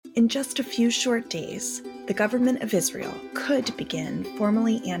In just a few short days, the government of Israel could begin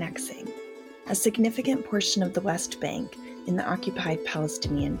formally annexing a significant portion of the West Bank in the occupied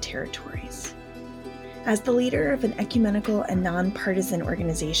Palestinian territories. As the leader of an ecumenical and nonpartisan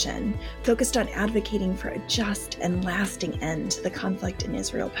organization focused on advocating for a just and lasting end to the conflict in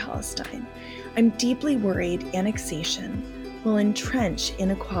Israel-Palestine, I'm deeply worried annexation will entrench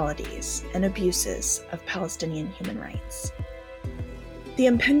inequalities and abuses of Palestinian human rights. The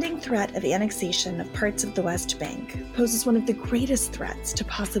impending threat of annexation of parts of the West Bank poses one of the greatest threats to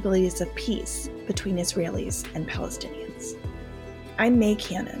possibilities of peace between Israelis and Palestinians. I'm May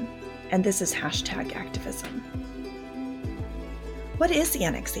Cannon, and this is #Activism. What is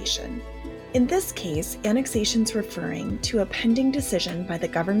annexation? In this case, annexation is referring to a pending decision by the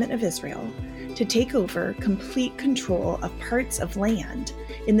government of Israel to take over complete control of parts of land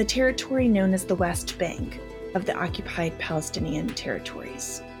in the territory known as the West Bank of the occupied Palestinian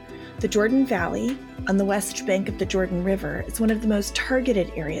territories. The Jordan Valley, on the west bank of the Jordan River, is one of the most targeted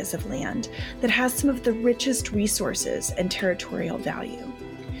areas of land that has some of the richest resources and territorial value.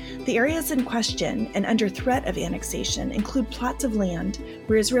 The areas in question and under threat of annexation include plots of land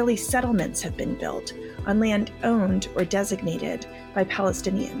where Israeli settlements have been built on land owned or designated by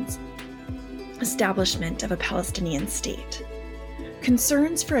Palestinians, establishment of a Palestinian state.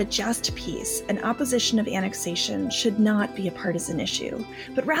 Concerns for a just peace and opposition of annexation should not be a partisan issue,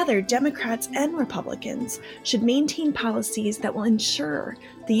 but rather Democrats and Republicans should maintain policies that will ensure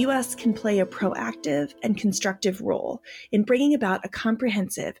the U.S. can play a proactive and constructive role in bringing about a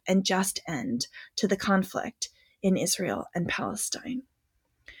comprehensive and just end to the conflict in Israel and Palestine.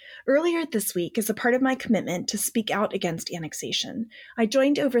 Earlier this week, as a part of my commitment to speak out against annexation, I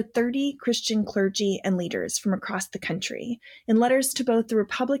joined over 30 Christian clergy and leaders from across the country in letters to both the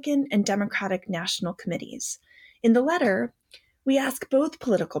Republican and Democratic national committees. In the letter, we ask both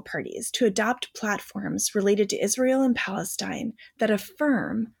political parties to adopt platforms related to Israel and Palestine that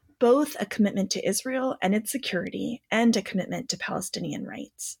affirm both a commitment to Israel and its security and a commitment to Palestinian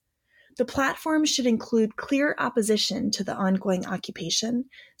rights. The platform should include clear opposition to the ongoing occupation,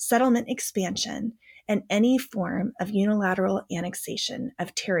 settlement expansion, and any form of unilateral annexation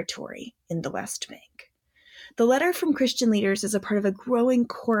of territory in the West Bank. The letter from Christian leaders is a part of a growing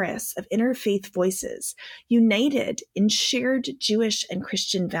chorus of interfaith voices united in shared Jewish and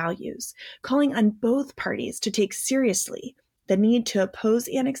Christian values, calling on both parties to take seriously the need to oppose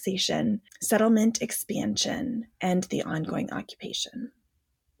annexation, settlement expansion, and the ongoing occupation.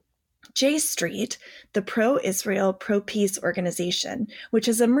 J Street, the pro-Israel, pro-peace organization, which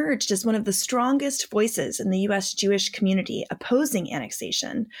has emerged as one of the strongest voices in the U.S. Jewish community opposing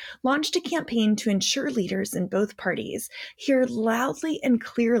annexation, launched a campaign to ensure leaders in both parties hear loudly and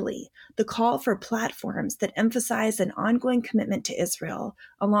clearly the call for platforms that emphasize an ongoing commitment to Israel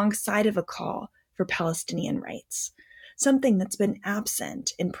alongside of a call for Palestinian rights, something that's been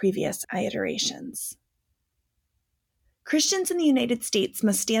absent in previous iterations. Christians in the United States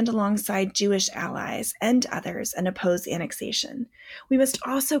must stand alongside Jewish allies and others and oppose annexation. We must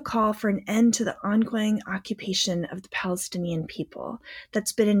also call for an end to the ongoing occupation of the Palestinian people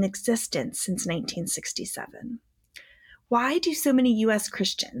that's been in existence since 1967. Why do so many U.S.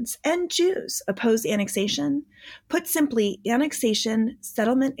 Christians and Jews oppose annexation? Put simply, annexation,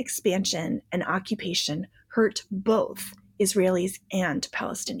 settlement expansion, and occupation hurt both Israelis and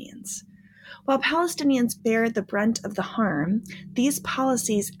Palestinians. While Palestinians bear the brunt of the harm, these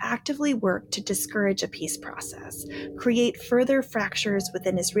policies actively work to discourage a peace process, create further fractures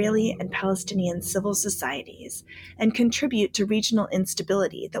within Israeli and Palestinian civil societies, and contribute to regional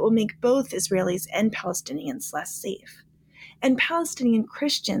instability that will make both Israelis and Palestinians less safe. And Palestinian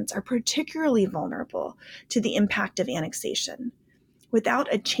Christians are particularly vulnerable to the impact of annexation.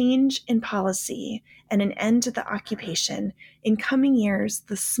 Without a change in policy and an end to the occupation, in coming years,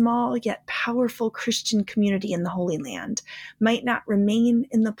 the small yet powerful Christian community in the Holy Land might not remain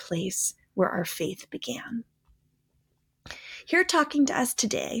in the place where our faith began. Here talking to us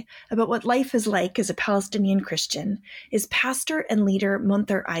today about what life is like as a Palestinian Christian is pastor and leader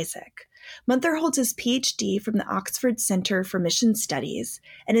Munther Isaac. Munther holds his PhD from the Oxford Center for Mission Studies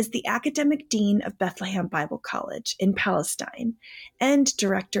and is the academic dean of Bethlehem Bible College in Palestine and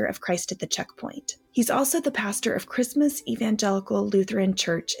director of Christ at the Checkpoint. He's also the pastor of Christmas Evangelical Lutheran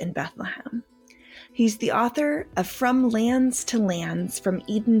Church in Bethlehem. He's the author of From Lands to Lands, From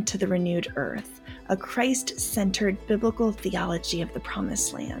Eden to the Renewed Earth, a Christ-centered biblical theology of the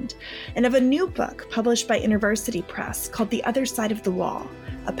Promised Land, and of a new book published by InterVarsity Press called The Other Side of the Wall,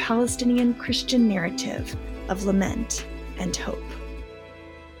 a Palestinian Christian narrative of lament and hope.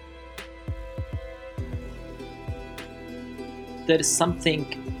 There is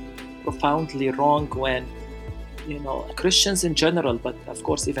something profoundly wrong when, Christians in general, but of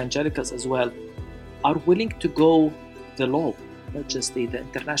course evangelicals as well, are willing to go the law, not just the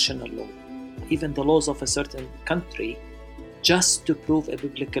international law, even the laws of a certain country, just to prove a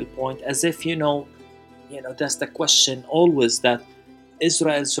biblical point, as if, that's the question always, that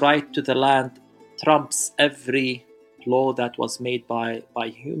Israel's right to the land trumps every law that was made by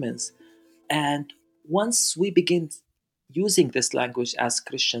humans. And once we begin using this language as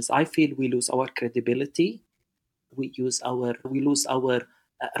Christians, I feel we lose our credibility, we lose our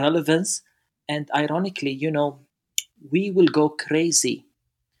relevance, and ironically, we will go crazy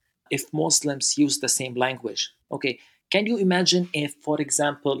if Muslims use the same language. Okay, can you imagine if, for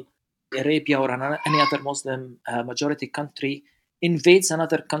example, Arabia or any other Muslim majority country invades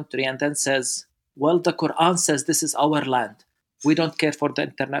another country and then says, well, the Quran says this is our land. We don't care for the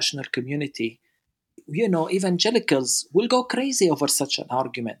international community. Evangelicals will go crazy over such an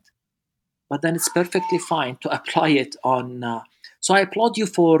argument. But then it's perfectly fine to apply it on. So I applaud you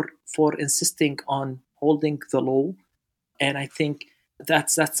for insisting on holding the law, and I think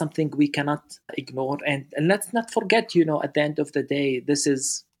that's something we cannot ignore. And let's not forget, at the end of the day, this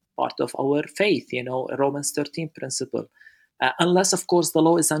is part of our faith, a Romans 13 principle. Unless, of course, the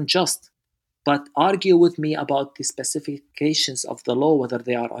law is unjust. But argue with me about the specifications of the law, whether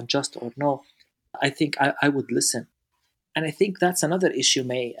they are unjust or no. I think I would listen. And I think that's another issue,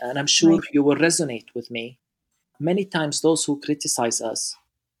 May, and I'm sure Right. you will resonate with me. Many times, those who criticize us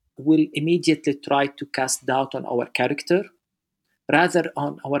will immediately try to cast doubt on our character rather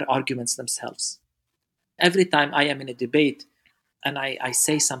on our arguments themselves. Every time I am in a debate and I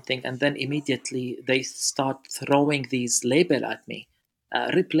say something, and then immediately they start throwing these labels at me,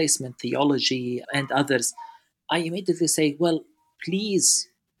 replacement theology and others, I immediately say, well, please,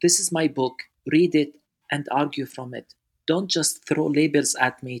 this is my book, read it and argue from it. Don't just throw labels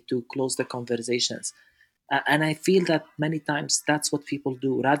at me to close the conversations. And I feel that many times that's what people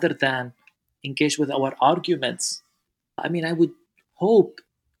do rather than engage with our arguments. I mean, I would hope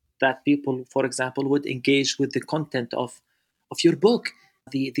that people, for example, would engage with the content of your book,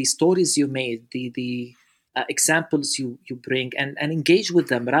 the stories you made, the examples you bring, and engage with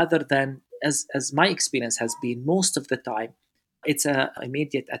them rather than, as my experience has been most of the time, it's a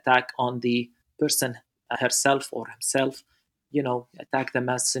immediate attack on the person herself or himself. Attack the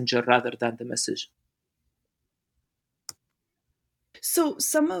messenger rather than the message. So,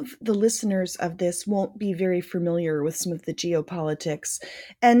 some of the listeners of this won't be very familiar with some of the geopolitics,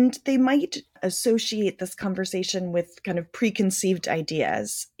 and they might associate this conversation with kind of preconceived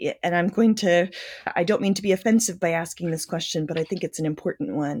ideas. And I don't mean to be offensive by asking this question, but I think it's an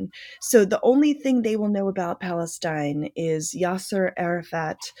important one. So, the only thing they will know about Palestine is Yasser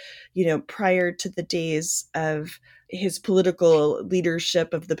Arafat, prior to the days of his political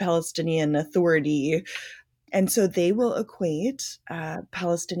leadership of the Palestinian Authority. And so they will equate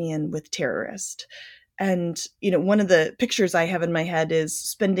Palestinian with terrorist. And, one of the pictures I have in my head is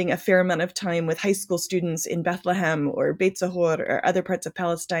spending a fair amount of time with high school students in Bethlehem or Beit Zahor or other parts of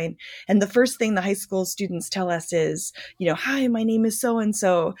Palestine. And the first thing the high school students tell us is, hi, my name is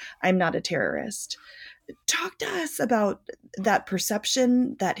so-and-so. I'm not a terrorist. Talk to us about that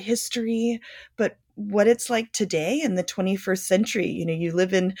perception, that history, but what it's like today in the 21st century. You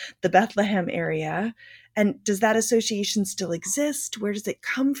live in the Bethlehem area. And does that association still exist? Where does it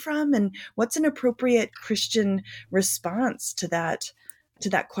come from? And what's an appropriate Christian response to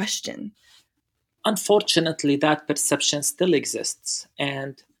that question? Unfortunately, that perception still exists,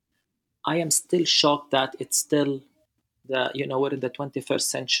 and I am still shocked that it's still we're in the 21st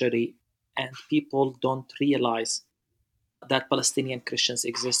century and people don't realize that Palestinian Christians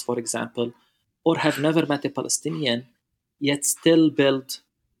exist, for example, or have never met a Palestinian, yet still build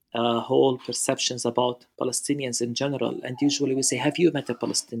whole perceptions about Palestinians in general. And usually we say, have you met a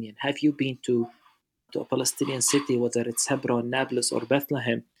Palestinian? Have you been to a Palestinian city, whether it's Hebron, Nablus, or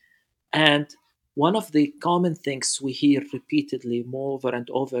Bethlehem? And one of the common things we hear repeatedly, more over and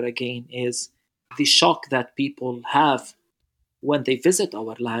over again, is the shock that people have when they visit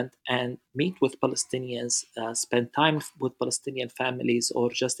our land and meet with Palestinians, spend time with Palestinian families,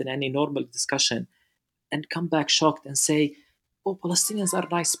 or just in any normal discussion, and come back shocked and say, "Oh, Palestinians are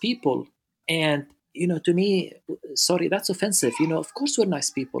nice people." And to me, sorry, that's offensive. Of course we're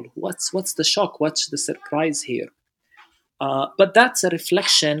nice people. What's the shock? What's the surprise here? But that's a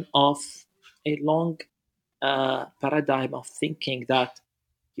reflection of a long paradigm of thinking that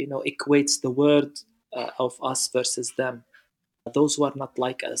equates the word of us versus them. Those who are not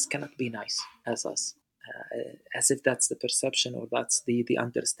like us cannot be nice as us, as if that's the perception or that's the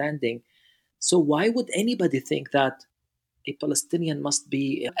understanding. So why would anybody think that a Palestinian must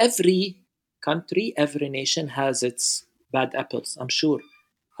be. Every country, every nation has its bad apples, I'm sure.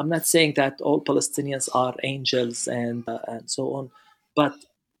 I'm not saying that all Palestinians are angels and so on, but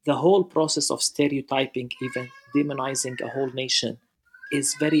the whole process of stereotyping, even demonizing a whole nation,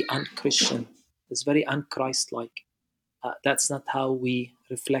 is very unchristian, is very unchristlike. That's not how we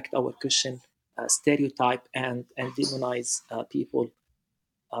reflect our Christian stereotype and demonize people.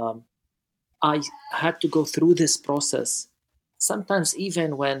 Um, I had to go through this process. Sometimes,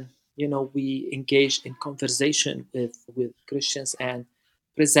 even when we engage in conversation with Christians and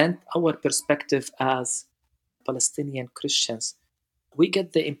present our perspective as Palestinian Christians, we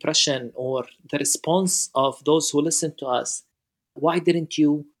get the impression or the response of those who listen to us. Why didn't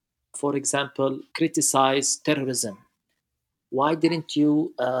you, for example, criticize terrorism? Why didn't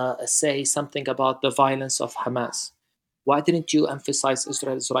you say something about the violence of Hamas? Why didn't you emphasize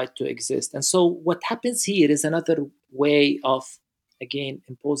Israel's right to exist? And so, what happens here is another way of, again,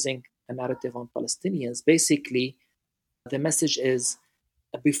 imposing a narrative on Palestinians. Basically, the message is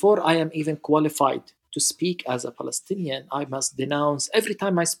before I am even qualified to speak as a Palestinian, I must denounce, every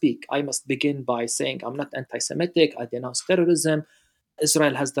time I speak, I must begin by saying I'm not anti Semitic, I denounce terrorism,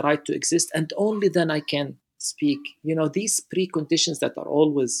 Israel has the right to exist, and only then I can speak. These preconditions that are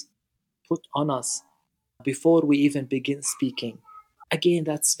always put on us before we even begin speaking. Again,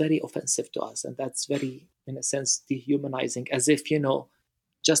 that's very offensive to us, and that's very, in a sense, dehumanizing, as if,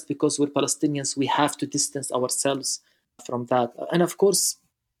 just because we're Palestinians, we have to distance ourselves from that. And of course,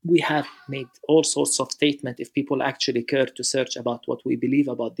 we have made all sorts of statements if people actually care to search about what we believe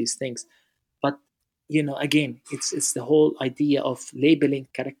about these things. But again, it's the whole idea of labeling,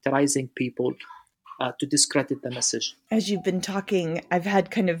 characterizing people to discredit the message. As you've been talking, I've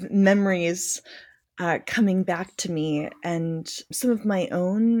had kind of memories coming back to me, and some of my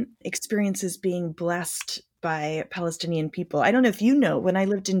own experiences being blessed by Palestinian people. I don't know if you know, when I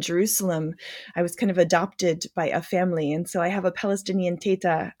lived in Jerusalem, I was kind of adopted by a family. And so I have a Palestinian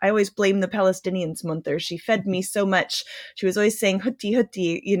teta. I always blame the Palestinians, Munther. She fed me so much. She was always saying, hutti,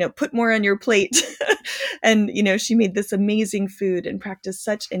 hutti, put more on your plate. And, she made this amazing food and practiced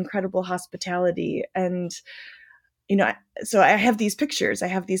such incredible hospitality. And so I have these pictures. I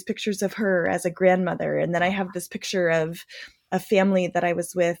have these pictures of her as a grandmother. And then I have this picture of a family that I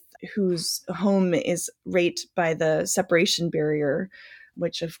was with whose home is right by the separation barrier,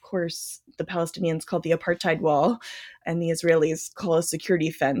 which of course the Palestinians call the apartheid wall and the Israelis call a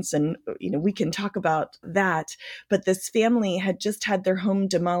security fence. And, we can talk about that. But this family had just had their home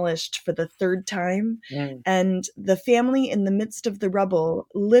demolished for the third time. Mm. And the family in the midst of the rubble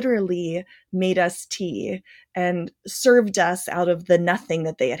literally made us tea and served us out of the nothing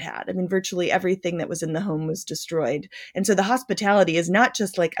that they had had. I mean, virtually everything that was in the home was destroyed. And so the hospitality is not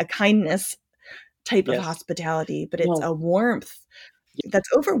just like a kindness type of hospitality, but it's a warmth that's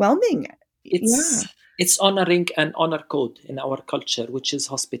overwhelming. It's honoring an honor code in our culture, which is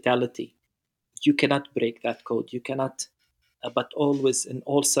hospitality. You cannot break that code. You cannot, but always in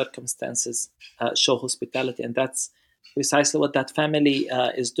all circumstances, show hospitality. And that's precisely what that family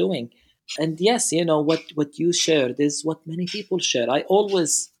is doing. And yes, what you shared is what many people share. I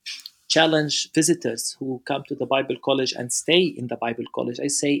always challenge visitors who come to the Bible College and stay in the Bible College. I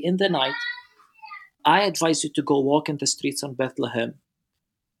say, in the night, I advise you to go walk in the streets of Bethlehem.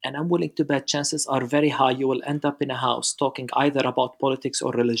 And I'm willing to bet chances are very high you will end up in a house talking either about politics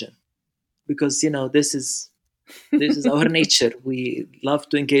or religion. Because, this is our nature. We love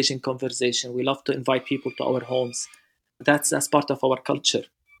to engage in conversation. We love to invite people to our homes. That's part of our culture.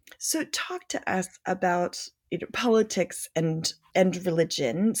 So talk to us about politics and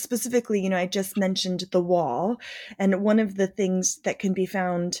religion. Specifically, I just mentioned the wall. And one of the things that can be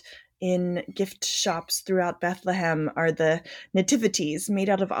found in gift shops throughout Bethlehem are the nativities made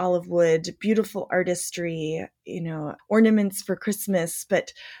out of olive wood, beautiful artistry, ornaments for Christmas.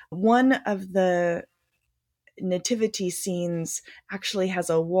 But one of the nativity scenes actually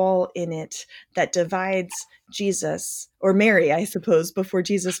has a wall in it that divides Jesus, or Mary, I suppose, before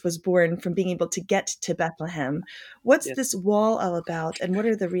Jesus was born, from being able to get to Bethlehem. What's this wall all about, and what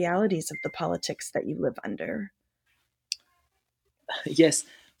are the realities of the politics that you live under? Yes.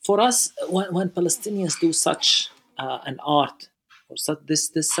 For us, when Palestinians do such an art, or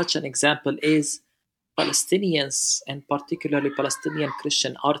such an example, is Palestinians, and particularly Palestinian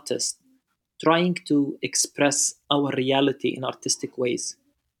Christian artists, trying to express our reality in artistic ways.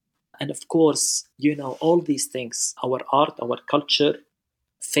 And of course, all these things, our art, our culture,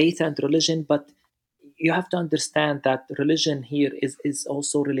 faith and religion, but you have to understand that religion here is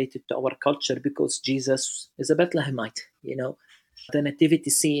also related to our culture, because Jesus is a Bethlehemite, The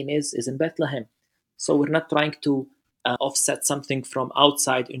nativity scene is in Bethlehem. So we're not trying to offset something from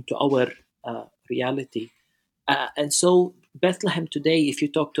outside into our reality. And so Bethlehem today, if you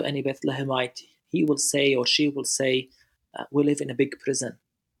talk to any Bethlehemite, he will say or she will say, we live in a big prison.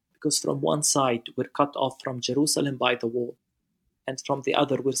 Because from one side, we're cut off from Jerusalem by the wall, and from the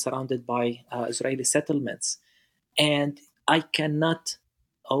other, we're surrounded by Israeli settlements. And I cannot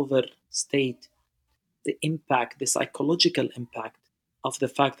overstate the impact, the psychological impact of the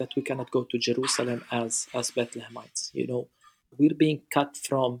fact that we cannot go to Jerusalem as Bethlehemites. We're being cut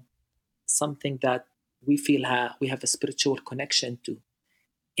from something that we feel we have a spiritual connection to.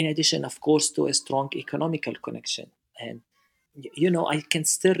 In addition, of course, to a strong economical connection. And I can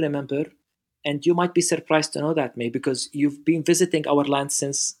still remember, and you might be surprised to know that, May, because you've been visiting our land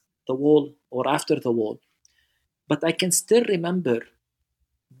since the wall or after the wall. But I can still remember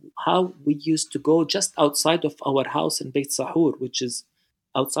how we used to go just outside of our house in Beit Sahur, which is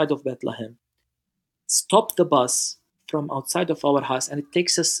outside of Bethlehem, stop the bus from outside of our house, and it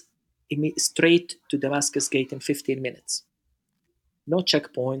takes us straight to Damascus Gate in 15 minutes. No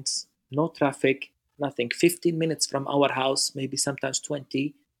checkpoints, no traffic, nothing. 15 minutes from our house, maybe sometimes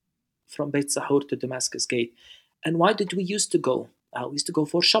 20, from Beit Sahur to Damascus Gate. And why did we used to go? We used to go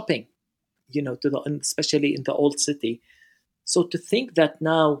for shopping, especially in the old city. So to think that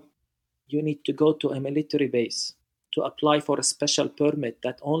now you need to go to a military base to apply for a special permit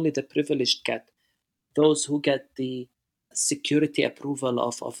that only the privileged get, those who get the security approval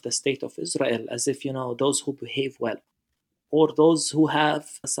of the state of Israel, as if, those who behave well, or those who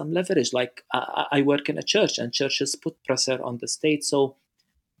have some leverage. Like I work in a church, and churches put pressure on the state, so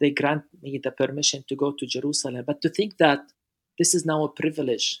they grant me the permission to go to Jerusalem. But to think that this is now a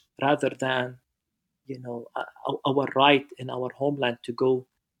privilege rather than, our right in our homeland to go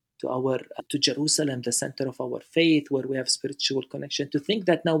to Jerusalem, the center of our faith, where we have spiritual connection. To think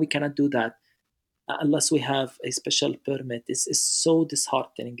that now we cannot do that unless we have a special permit is so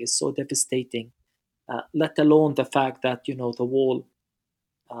disheartening, is so devastating. Let alone the fact that the wall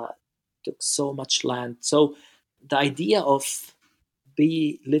took so much land. So the idea of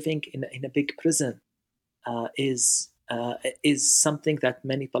living in a big prison is something that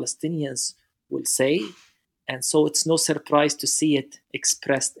many Palestinians will say, and so it's no surprise to see it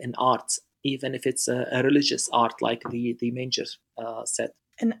expressed in art, even if it's a religious art like the manger set.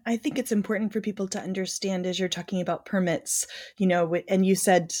 And I think it's important for people to understand, as you're talking about permits, and you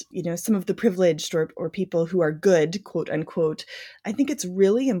said, some of the privileged or people who are good, quote unquote. I think it's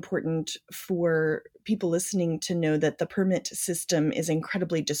really important for people listening to know that the permit system is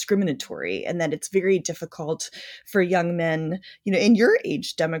incredibly discriminatory, and that it's very difficult for young men, in your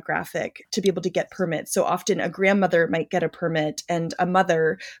age demographic, to be able to get permits. So often a grandmother might get a permit and a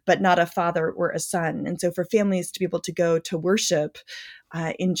mother, but not a father or a son. And so for families to be able to go to worship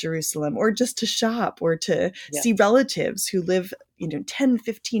in Jerusalem, or just to shop, or to see relatives who live 10,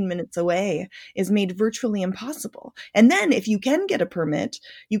 15 minutes away, is made virtually impossible. And then if you can get a permit,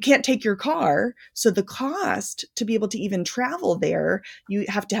 you can't take your car. So the cost to be able to even travel there, you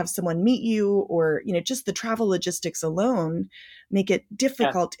have to have someone meet you, or, just the travel logistics alone make it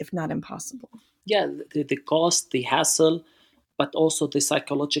difficult, if not impossible. Yeah, the cost, the hassle, but also the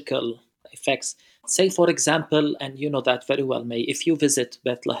psychological effects. Say, for example, and you know that very well, May, if you visit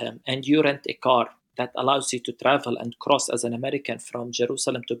Bethlehem and you rent a car that allows you to travel and cross as an American from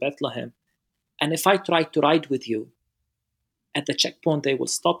Jerusalem to Bethlehem, and if I try to ride with you, at the checkpoint they will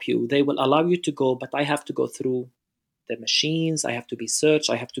stop you. They will allow you to go, but I have to go through the machines. I have to be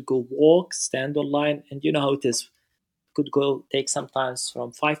searched. I have to go walk, stand online, and you know how it is. Could take sometimes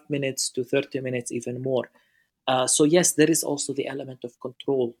from 5 minutes to 30 minutes, even more. So yes, there is also the element of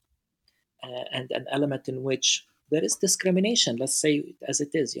control. And an element in which there is discrimination. Let's say it as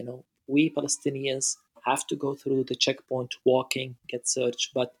it is. We Palestinians have to go through the checkpoint walking, get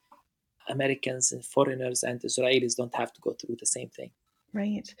searched, but Americans and foreigners and Israelis don't have to go through the same thing.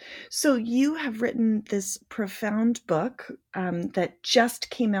 Right. So you have written this profound book that just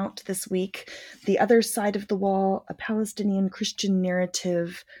came out this week, The Other Side of the Wall, a Palestinian Christian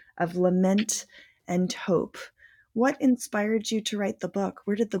narrative of lament and hope. What inspired you to write the book?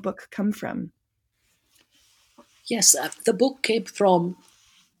 Where did the book come from? Yes, the book came from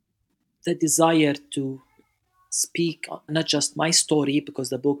the desire to speak not just my story, because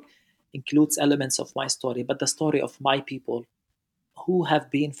the book includes elements of my story, but the story of my people who have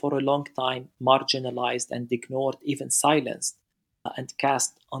been for a long time marginalized and ignored, even silenced, and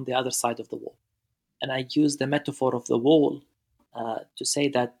cast on the other side of the wall. And I use the metaphor of the wall to say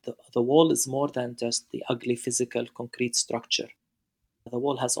that the wall is more than just the ugly physical concrete structure. The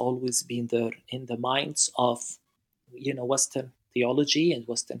wall has always been there in the minds of, Western theology and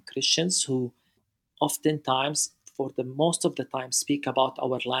Western Christians, who oftentimes, for the most of the time, speak about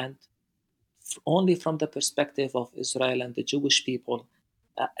our land only from the perspective of Israel and the Jewish people,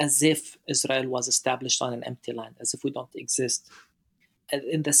 as if Israel was established on an empty land, as if we don't exist. And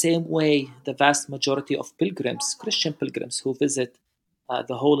in the same way, the vast majority of pilgrims, Christian pilgrims who visit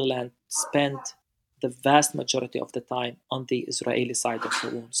the Holy Land, spend the vast majority of the time on the Israeli side of the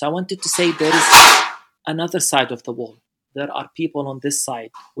wall. So I wanted to say there is another side of the wall. There are people on this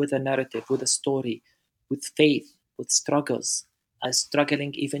side with a narrative, with a story, with faith, with struggles,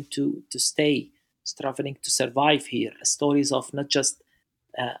 struggling even to stay, struggling to survive here. Stories of not just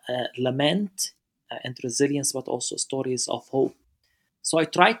lament and resilience, but also stories of hope. So I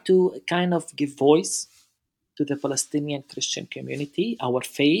tried to kind of give voice to the Palestinian Christian community, our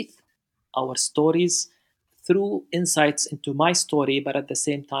faith, our stories, through insights into my story, but at the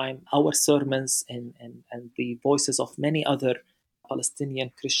same time, our sermons and the voices of many other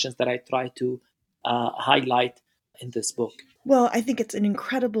Palestinian Christians that I try to highlight in this book. Well, I think it's an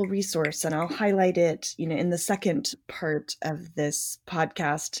incredible resource, and I'll highlight it, in the second part of this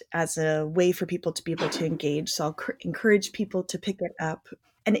podcast as a way for people to be able to engage. So I'll encourage people to pick it up.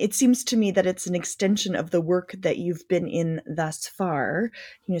 And it seems to me that it's an extension of the work that you've been in thus far.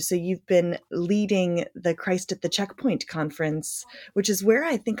 So you've been leading the Christ at the Checkpoint conference, which is where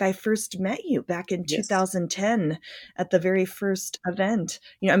I think I first met you back in 2010 at the very first event.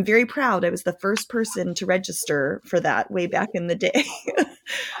 I'm very proud. I was the first person to register for that way back in the day.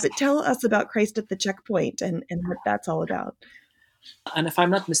 But tell us about Christ at the Checkpoint and what that's all about. And if I'm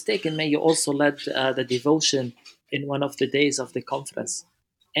not mistaken, May, you also led the devotion in one of the days of the conference.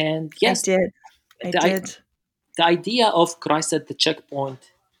 And yes, I did. The idea of Christ at the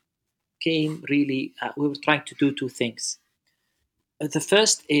Checkpoint came really, we were trying to do two things. The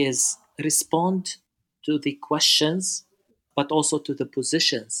first is respond to the questions, but also to the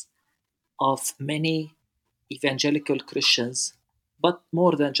positions of many evangelical Christians, but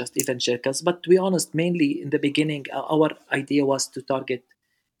more than just evangelicals. But to be honest, mainly in the beginning, our idea was to target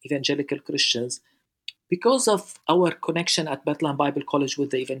evangelical Christians. Because of our connection at Bethlehem Bible College with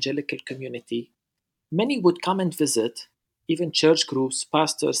the evangelical community, many would come and visit, even church groups,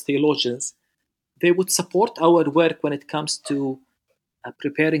 pastors, theologians. They would support our work when it comes to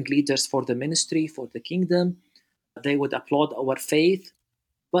preparing leaders for the ministry, for the kingdom. They would applaud our faith,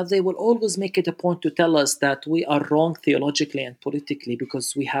 but they will always make it a point to tell us that we are wrong theologically and politically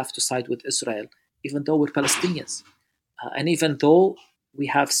because we have to side with Israel, even though we're Palestinians. And even though we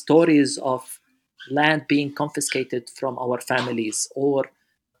have stories of land being confiscated from our families, or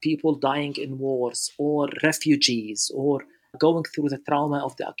people dying in wars, or refugees, or going through the trauma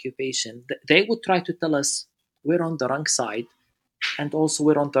of the occupation, they would try to tell us we're on the wrong side, and also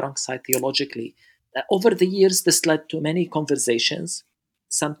we're on the wrong side theologically. Over the years, this led to many conversations.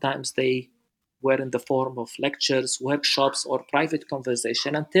 Sometimes they were in the form of lectures, workshops, or private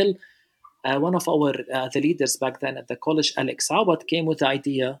conversation, until one of our the leaders back then at the college, Alex Awad, came with the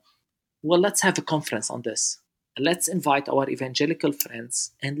idea, well, let's have a conference on this. Let's invite our evangelical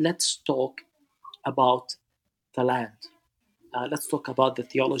friends and let's talk about the land. Let's talk about the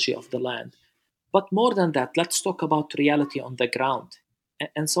theology of the land. But more than that, let's talk about reality on the ground.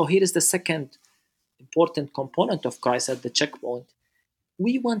 And so here is the second important component of Christ at the Checkpoint.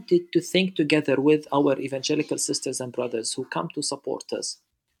 We wanted to think together with our evangelical sisters and brothers who come to support us.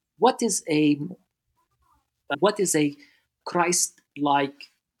 What is a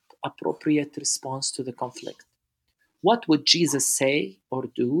Christ-like appropriate response to the conflict? What would Jesus say or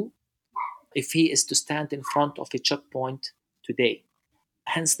do if he is to stand in front of a checkpoint today?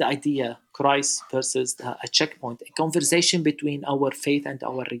 Hence the idea, Christ versus a checkpoint, a conversation between our faith and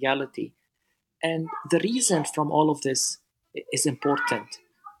our reality. And the reason from all of this is important.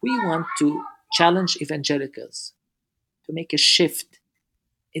 We want to challenge evangelicals to make a shift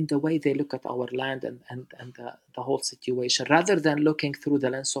in the way they look at our land and the whole situation, rather than looking through the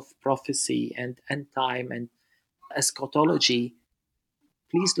lens of prophecy and end time and eschatology.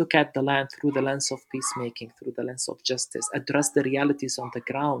 Please look at the land through the lens of peacemaking, through the lens of justice, address the realities on the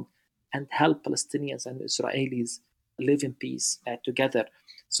ground, and help Palestinians and Israelis live in peace together.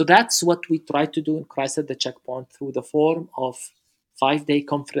 So that's what we try to do in Christ at the Checkpoint through the form of 5-day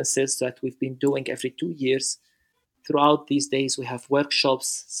conferences that we've been doing every 2 years. Throughout these days, we have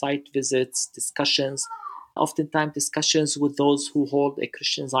workshops, site visits, discussions, oftentimes discussions with those who hold a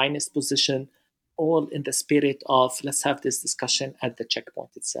Christian Zionist position, all in the spirit of let's have this discussion at the checkpoint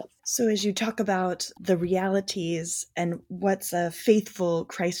itself. So as you talk about the realities and what's a faithful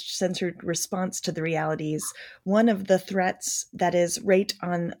Christ-centered response to the realities, one of the threats that is right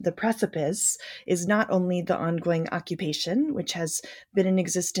on the precipice is not only the ongoing occupation, which has been in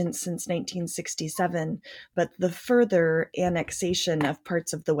existence since 1967, but the further annexation of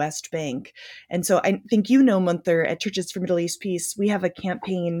parts of the West Bank. And so I think Munther, at Churches for Middle East Peace, we have a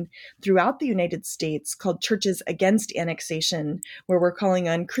campaign throughout the United States called Churches Against Annexation, where we're calling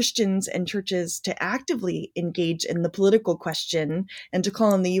on Christians and churches to actively engage in the political question and to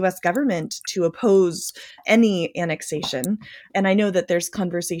call on the U.S. government to oppose any annexation. And I know that there's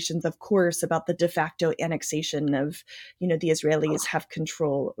conversations, of course, about the de facto annexation of, the Israelis have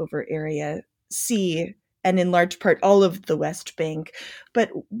control over Area C and in large part all of the West Bank. But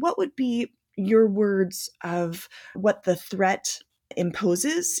what would be your words of what the threat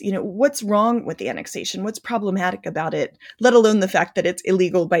imposes? What's wrong with the annexation? What's problematic about it, let alone the fact that it's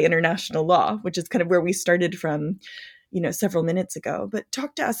illegal by international law, which is kind of where we started from, several minutes ago. But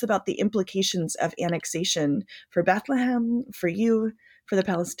talk to us about the implications of annexation for Bethlehem, for you, for the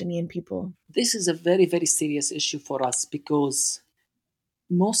Palestinian people. This is a very, very serious issue for us because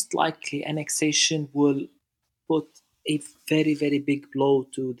most likely annexation will put a very, very big blow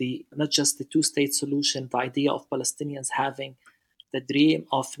to not just the two-state solution, the idea of Palestinians having the dream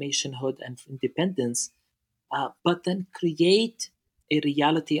of nationhood and independence, but then create a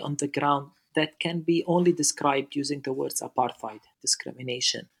reality on the ground that can be only described using the words apartheid,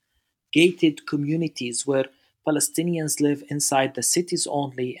 discrimination, gated communities where Palestinians live inside the cities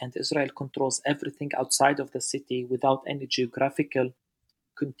only and Israel controls everything outside of the city without any geographical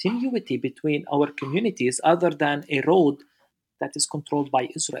continuity between our communities other than a road that is controlled by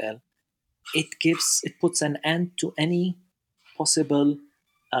Israel. It puts an end to any possible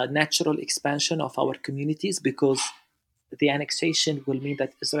natural expansion of our communities because the annexation will mean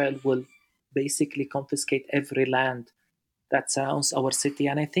that Israel will basically confiscate every land that surrounds our city.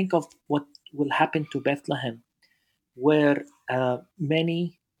 And I think of what will happen to Bethlehem, where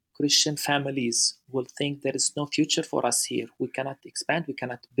many Christian families will think there is no future for us here. We cannot expand, we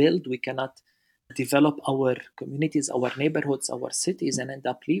cannot build, we cannot develop our communities, our neighborhoods, our cities, and end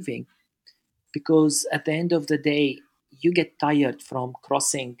up leaving. Because at the end of the day, you get tired from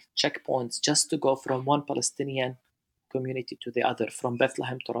crossing checkpoints just to go from one Palestinian community to the other, from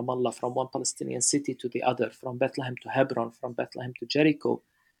Bethlehem to Ramallah, from one Palestinian city to the other, from Bethlehem to Hebron, from Bethlehem to Jericho.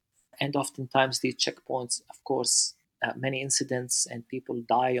 And oftentimes these checkpoints, of course, many incidents and people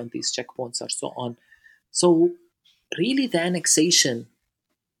die on these checkpoints or so on. So really the annexation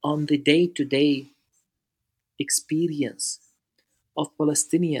on the day-to-day experience of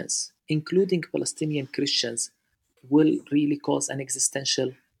Palestinians, including Palestinian Christians, will really cause an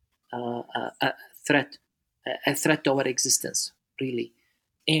existential threat, a threat to our existence, really.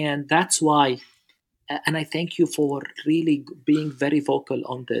 And that's why, and I thank you for really being very vocal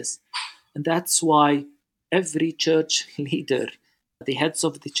on this. And that's why every church leader, the heads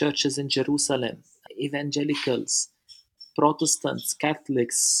of the churches in Jerusalem, evangelicals, Protestants,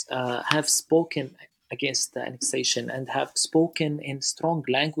 Catholics, have spoken against the annexation and have spoken in strong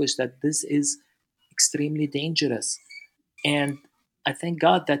language that this is extremely dangerous. And I thank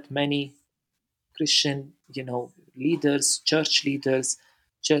God that many Christian, leaders,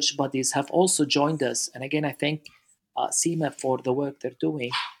 church bodies have also joined us. And again, I thank CIMA for the work they're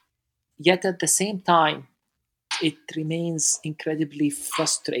doing. Yet at the same time, it remains incredibly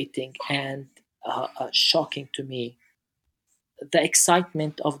frustrating and shocking to me, the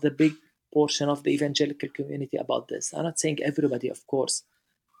excitement of the big portion of the evangelical community about this. I'm not saying everybody, of course,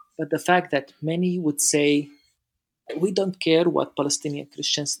 but the fact that many would say, we don't care what Palestinian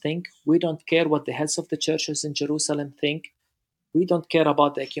Christians think. We don't care what the heads of the churches in Jerusalem think. We don't care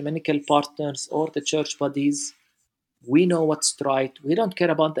about the ecumenical partners or the church bodies. We know what's right. We don't care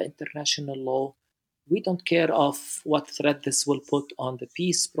about the international law. We don't care of what threat this will put on the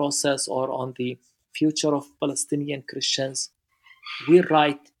peace process or on the future of Palestinian Christians. We're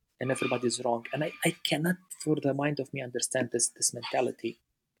right and everybody's wrong. And I cannot, for the mind of me, understand this mentality.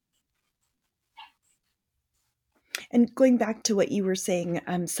 And going back to what you were saying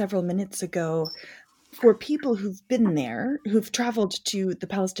several minutes ago, for people who've been there, who've traveled to the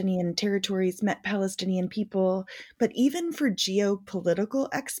Palestinian territories, met Palestinian people, but even for geopolitical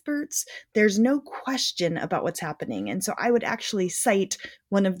experts, there's no question about what's happening. And so I would actually cite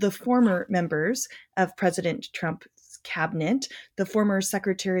one of the former members of President Trump's cabinet, the former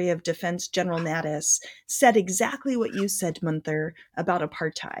Secretary of Defense, General Mattis, said exactly what you said, Munther, about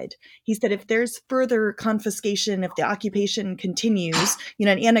apartheid. He said if there's further confiscation, if the occupation continues, and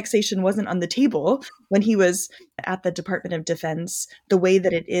annexation wasn't on the table when he was at the Department of Defense the way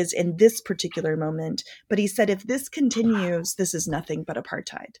that it is in this particular moment. But he said if this continues, this is nothing but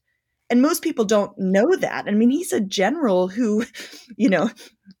apartheid. And most people don't know that. I mean, he's a general who,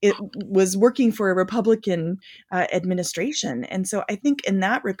 it was working for a Republican administration. And so I think in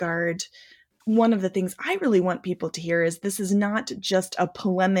that regard, one of the things I really want people to hear is this is not just a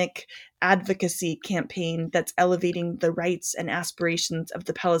polemic advocacy campaign that's elevating the rights and aspirations of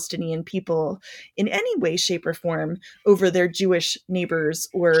the Palestinian people in any way, shape, or form over their Jewish neighbors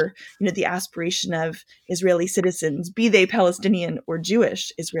or, the aspiration of Israeli citizens, be they Palestinian or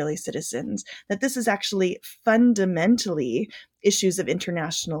Jewish Israeli citizens, that this is actually fundamentally issues of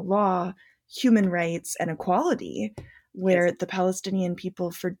international law, human rights, and equality, where Yes. the Palestinian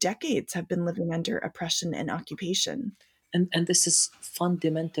people for decades have been living under oppression and occupation. And this is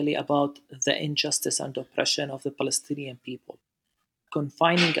fundamentally about the injustice and oppression of the Palestinian people,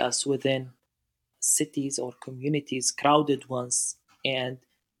 confining us within cities or communities, crowded ones, and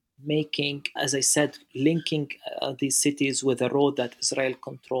making, as I said, linking these cities with a road that Israel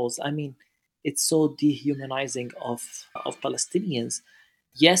controls. I mean, it's so dehumanizing of Palestinians.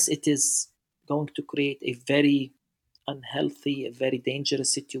 Yes, it is going to create a very unhealthy, a very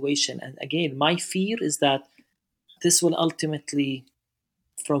dangerous situation. And again, my fear is that this will ultimately,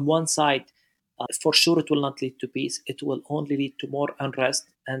 from one side, for sure it will not lead to peace. It will only lead to more unrest.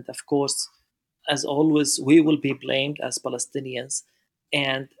 And of course, as always, we will be blamed as Palestinians.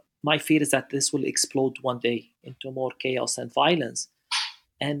 And my fear is that this will explode one day into more chaos and violence.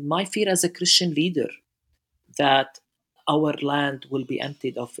 And my fear as a Christian leader that our land will be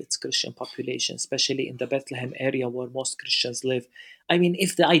emptied of its Christian population, especially in the Bethlehem area where most Christians live. I mean,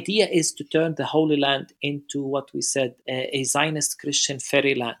 if the idea is to turn the Holy Land into what we said, a Zionist Christian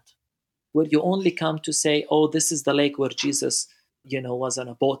fairyland, where you only come to say, oh, this is the lake where Jesus, was on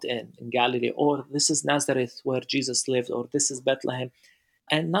a boat in Galilee, or this is Nazareth where Jesus lived, or this is Bethlehem,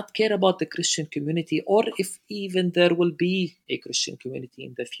 and not care about the Christian community, or if even there will be a Christian community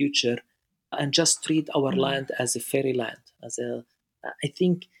in the future, and just treat our land as a fairyland. I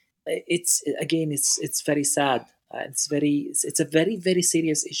think it's very sad. It's a very very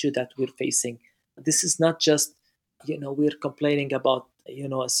serious issue that we're facing. This is not just we're complaining about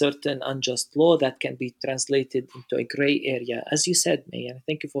a certain unjust law that can be translated into a gray area, as you said, May, and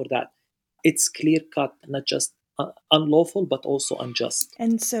thank you for that. It's clear cut, not just unlawful, but also unjust.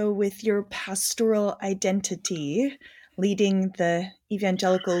 And so, with your pastoral identity leading the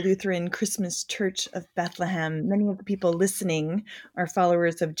Evangelical Lutheran Christmas Church of Bethlehem, many of the people listening are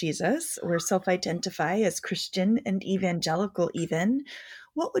followers of Jesus or self-identify as Christian and evangelical even.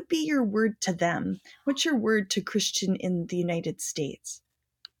 What would be your word to them? What's your word to Christian in the United States?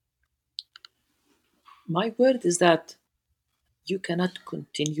 My word is that you cannot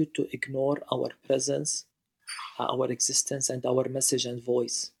continue to ignore our presence, our existence, and our message and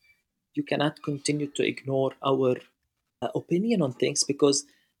voice. You cannot continue to ignore our opinion on things, because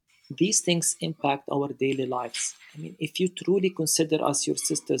these things impact our daily lives. I mean, if you truly consider us your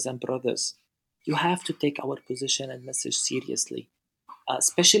sisters and brothers, you have to take our position and message seriously,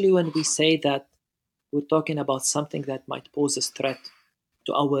 especially when we say that we're talking about something that might pose a threat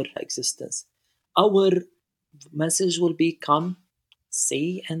to our existence. Our message will be come,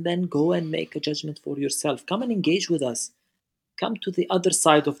 say, and then go and make a judgment for yourself. Come and engage with us. Come to the other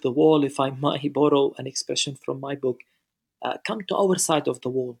side of the wall, if I might borrow an expression from my book. Come to our side of the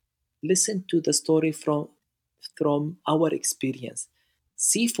wall. Listen to the story from our experience.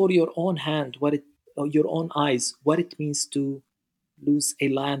 See for your own hand or your own eyes, what it means to lose a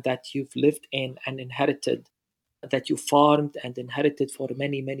land that you've lived in and inherited, that you farmed and inherited for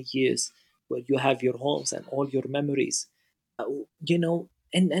many, many years, where you have your homes and all your memories. Uh,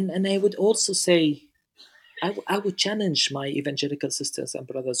 and I would also say, I would challenge my evangelical sisters and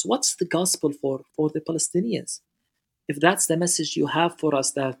brothers. What's the gospel for the Palestinians? If that's the message you have for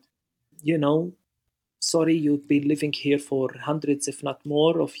us, that, you know, sorry, you've been living here for hundreds, if not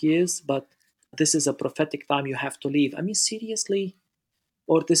more, of years, but this is a prophetic time, you have to leave. I mean, seriously?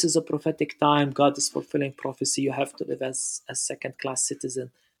 Or this is a prophetic time, God is fulfilling prophecy, you have to live as a second class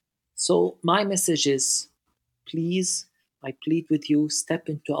citizen. So, my message is, please, I plead with you, step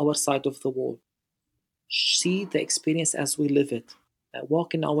into our side of the wall. See the experience as we live it,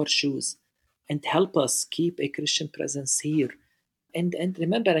 walk in our shoes, and help us keep a Christian presence here. And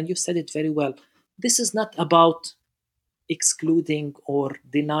remember, and you said it very well, this is not about excluding or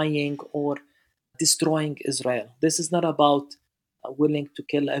denying or destroying Israel. This is not about willing to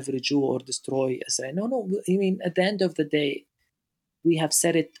kill every Jew or destroy Israel. No. I mean, at the end of the day, we have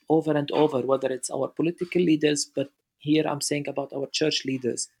said it over and over, whether it's our political leaders, but here I'm saying about our church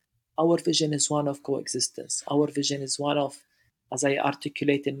leaders. Our vision is one of coexistence. Our vision is one of, as I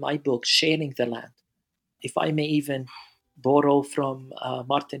articulate in my book, sharing the land. If I may even borrow from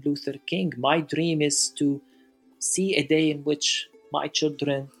Martin Luther King, my dream is to see a day in which my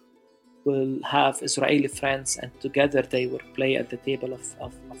children will have Israeli friends and together they will play at the table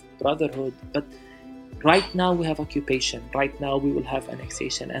of brotherhood. But right now we have occupation. Right now we will have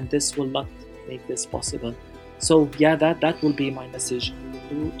annexation, and this will not make this possible. So yeah, that will be my message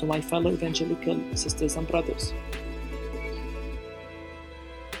to my fellow evangelical sisters and brothers.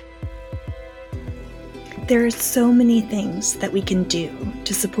 There are so many things that we can do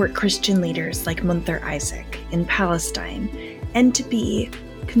to support Christian leaders like Munther Isaac in Palestine and to be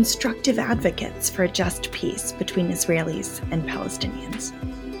constructive advocates for a just peace between Israelis and Palestinians.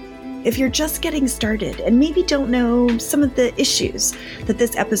 If you're just getting started and maybe don't know some of the issues that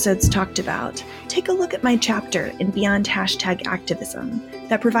this episode's talked about, take a look at my chapter in Beyond #Activism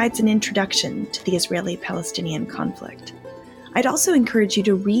that provides an introduction to the Israeli-Palestinian conflict. I'd also encourage you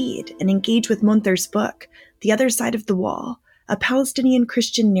to read and engage with Munther's book, The Other Side of the Wall, a Palestinian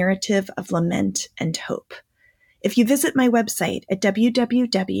Christian narrative of lament and hope. If you visit my website at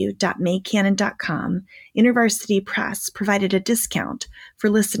www.maycannon.com, InterVarsity Press provided a discount for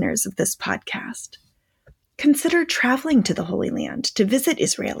listeners of this podcast. Consider traveling to the Holy Land to visit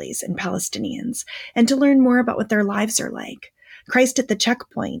Israelis and Palestinians and to learn more about what their lives are like. Christ at the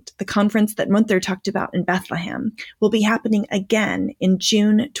Checkpoint, the conference that Munther talked about in Bethlehem, will be happening again in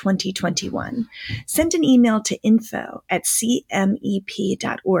June 2021. Send an email to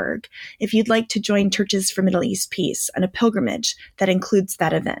info@cmep.org if you'd like to join Churches for Middle East Peace on a pilgrimage that includes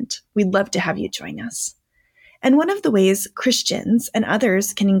that event. We'd love to have you join us. And one of the ways Christians and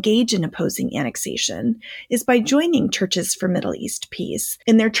others can engage in opposing annexation is by joining Churches for Middle East Peace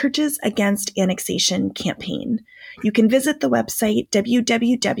in their Churches Against Annexation campaign. You can visit the website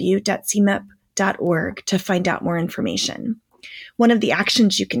www.cmep.org to find out more information. One of the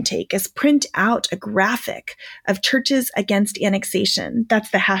actions you can take is print out a graphic of Churches Against Annexation. That's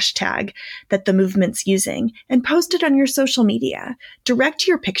the hashtag that the movement's using, and post it on your social media. Direct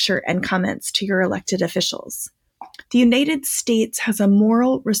your picture and comments to your elected officials. The United States has a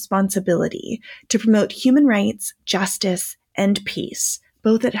moral responsibility to promote human rights, justice, and peace,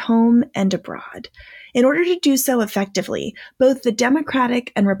 both at home and abroad. In order to do so effectively, both the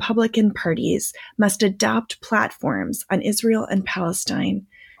Democratic and Republican parties must adopt platforms on Israel and Palestine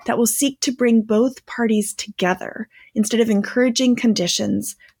that will seek to bring both parties together instead of encouraging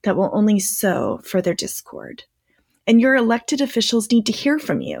conditions that will only sow further discord. And your elected officials need to hear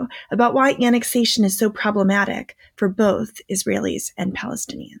from you about why annexation is so problematic for both Israelis and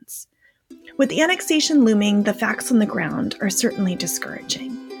Palestinians. With annexation looming, the facts on the ground are certainly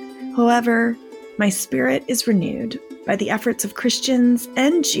discouraging. However, my spirit is renewed by the efforts of Christians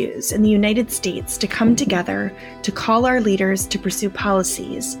and Jews in the United States to come together to call our leaders to pursue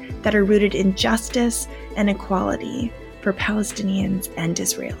policies that are rooted in justice and equality for Palestinians and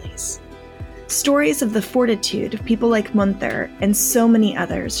Israelis. Stories of the fortitude of people like Munther and so many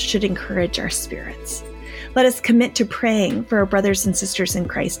others should encourage our spirits. Let us commit to praying for our brothers and sisters in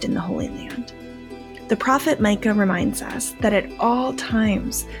Christ in the Holy Land. The prophet Micah reminds us that at all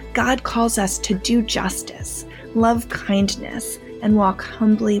times, God calls us to do justice, love kindness, and walk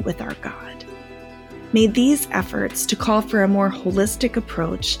humbly with our God. May these efforts to call for a more holistic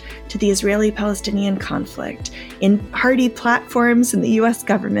approach to the Israeli-Palestinian conflict in party platforms in the U.S.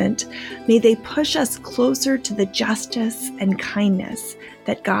 government, may they push us closer to the justice and kindness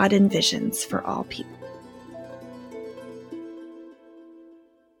that God envisions for all people.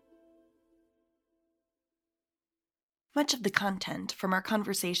 Much of the content from our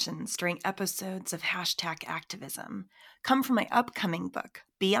conversations during episodes of #Activism come from my upcoming book,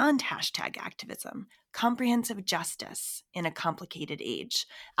 Beyond #Activism, Comprehensive Justice in a Complicated Age,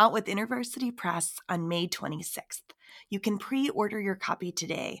 out with InterVarsity Press on May 26th. You can pre-order your copy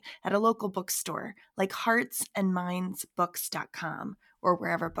today at a local bookstore like heartsandmindsbooks.com or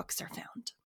wherever books are found.